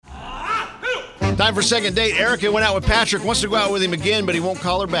Time for second date. Erica went out with Patrick, wants to go out with him again, but he won't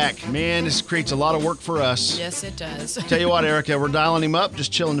call her back. Man, this creates a lot of work for us. Yes, it does. Tell you what, Erica, we're dialing him up.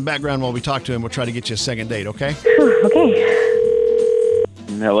 Just chill in the background while we talk to him. We'll try to get you a second date, okay? Okay.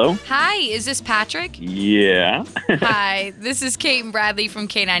 Hello? Hi, is this Patrick? Yeah. Hi, this is Cait and Bradley from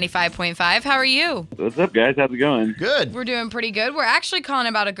K95.5. How are you? What's up, guys? How's it going? Good. We're doing pretty good. We're actually calling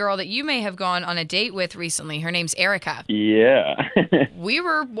about a girl that you may have gone on a date with recently. Her name's Erica. Yeah. We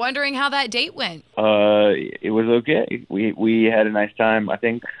were wondering how that date went. It was okay. We had a nice time, I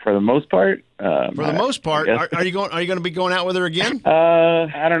think, for the most part. For the most part, are you going to be going out with her again?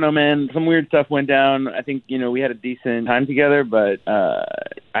 I don't know, man. Some weird stuff went down. I think, we had a decent time together, but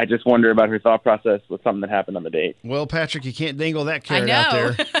I just wonder about her thought process with something that happened on the date. Well, Patrick, you can't dangle that carrot I out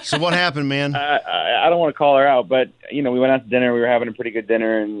know. there. So what happened, man? I don't want to call her out, but, we went out to dinner. We were having a pretty good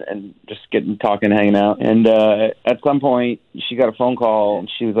dinner and just talking, hanging out. And at some point, she got a phone call, and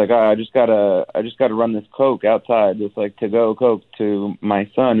she was like, I just gotta run this Coke outside, this, to-go Coke to my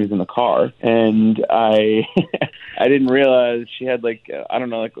son who's in the car. And I didn't realize she had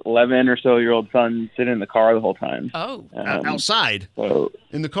 11 or so year old son sitting in the car the whole time. Oh. Outside? So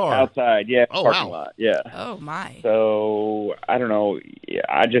In the car? outside, yeah. Oh, parking wow. lot, yeah. Oh, my. So I don't know. Yeah,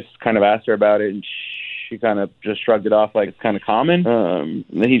 I just kind of asked her about it, and she kind of just shrugged it off like it's kind of common.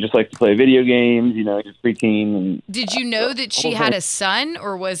 That he just likes to play video games, he's preteen. And Did you know that she had a son,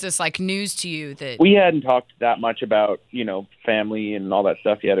 or was this news to you that... we hadn't talked that much about, family and all that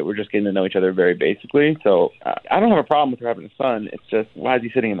stuff yet. We're just getting to know each other very basically. So I don't have a problem with her having a son. It's just, why is he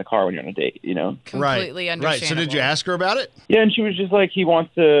sitting in the car when you're on a date, Completely understandable. Right. So did you ask her about it? Yeah, and she was just like, he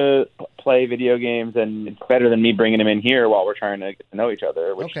wants to play video games, and it's better than me bringing him in here while we're trying to get to know each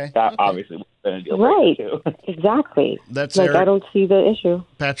other, which obviously would have been a deal breaker too. Exactly. That's I don't see the issue.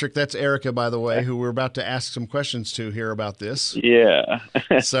 Patrick, that's Erica, by the way, who we're about to ask some questions to here about this. Yeah.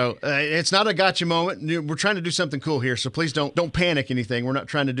 So it's not a gotcha moment. We're trying to do something cool here, so please don't panic anything. We're not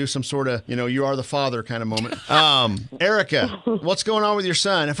trying to do some sort of, you are the father kind of moment. Erica, what's going on with your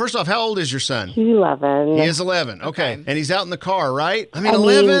son? And first off, how old is your son? He's 11. He is 11. Okay. And he's out in the car, right? I mean, I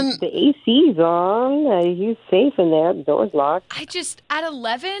 11? mean, the AC's on. He's safe in there. The door's locked. At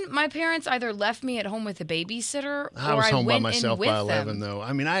 11, my parents either left me at home with a babysitter, I or was I home by went myself in with by 11, them. though.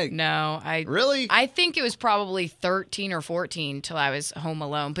 I mean, Really? I think it was probably 13 or 14 till I was home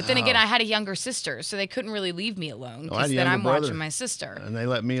alone. But then again, I had a younger sister, so they couldn't really leave me alone, I had because a then younger I'm brother. watching my sister. And they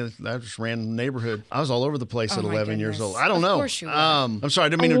let me, I just ran the neighborhood. I was all over the place at Oh, my 11 years goodness. old. I don't Of know. course you were. I'm sorry, I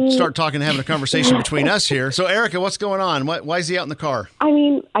didn't mean to start talking and having a conversation between us here. So, Erica, what's going on? Why is he out in the car? I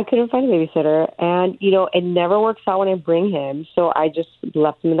mean, I couldn't find a babysitter, and, it never works out when I bring him, so I just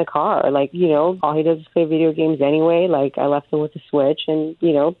left him in the car. All he does is play video games anyway. I left him with the Switch, and,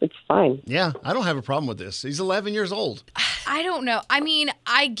 it's fine. Yeah, I don't have a problem with this. He's 11 years old. I don't know. I mean,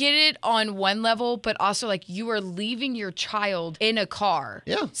 I get it on one level, but also, you are leaving your child in a car.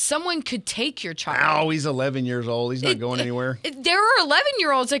 Yeah. Someone could take your child. Oh, he's 11 years old. He's not going anywhere. There are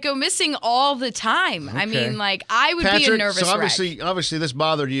 11-year-olds that go missing all the time. I mean, I would be a nervous so wreck. obviously this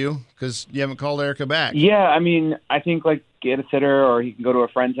bothered you because you haven't called Erica back. Yeah, I mean, I think get a sitter, or he can go to a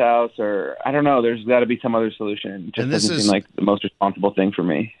friend's house, or I don't know. There's got to be some other solution. It just doesn't seem like the most responsible thing for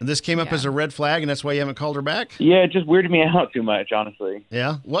me. And this came up as a red flag, and that's why you haven't called her back? Yeah, it just weirded me out too much, honestly.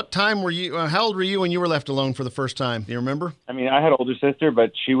 Yeah. What time were you? How old were you when you were left alone for the first time? Do you remember? I mean, I had an older sister,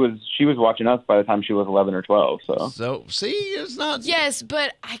 but she was watching us by the time she was 11 or 12. So see, it's not. Yes,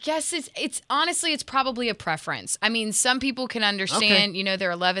 but I guess it's honestly, it's probably a preference. I mean, some people can understand.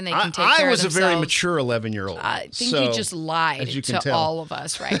 They're 11, they can take care of themselves. I was a very mature 11-year-old. I think you just lied to all of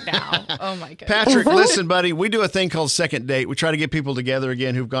us right now. Oh my goodness. Patrick, listen, buddy, we do a thing called second date. We try to get people together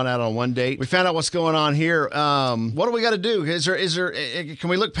again who've gone out on one date. We found out what's going on here. What do we got to do? Is there? Can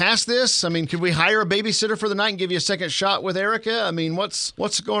we look past this? I mean, could we hire a babysitter for the night and give you a second shot with Erica? I mean, what's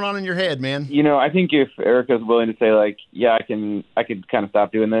going on in your head, man? I think if Erica's willing to say yeah, I could kind of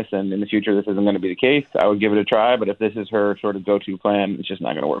stop doing this, and in the future this isn't going to be the case, I would give it a try. But if this is her sort of go-to plan, it's just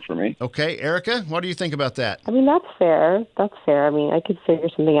not going to work for me. Okay, Erica, what do you think about that? I mean, that's fair. I mean, I could figure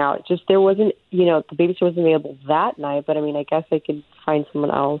something out. Just there wasn't, the babysitter wasn't available that night, but I mean, I guess I could find someone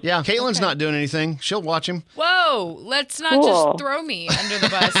else. Yeah, Caitlin's not doing anything. She'll watch him. Whoa, let's not just throw me under the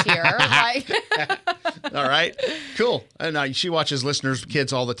bus here. All right, cool. And she watches listeners'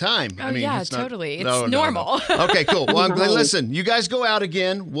 kids all the time. Oh, I mean, yeah, it's totally. It's normal. No. Okay, cool. Well, listen, you guys go out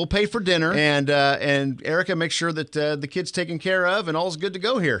again. We'll pay for dinner, and Erica, make sure that the kid's taken care of and all's good to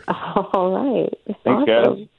go here. All right. Thanks, guys.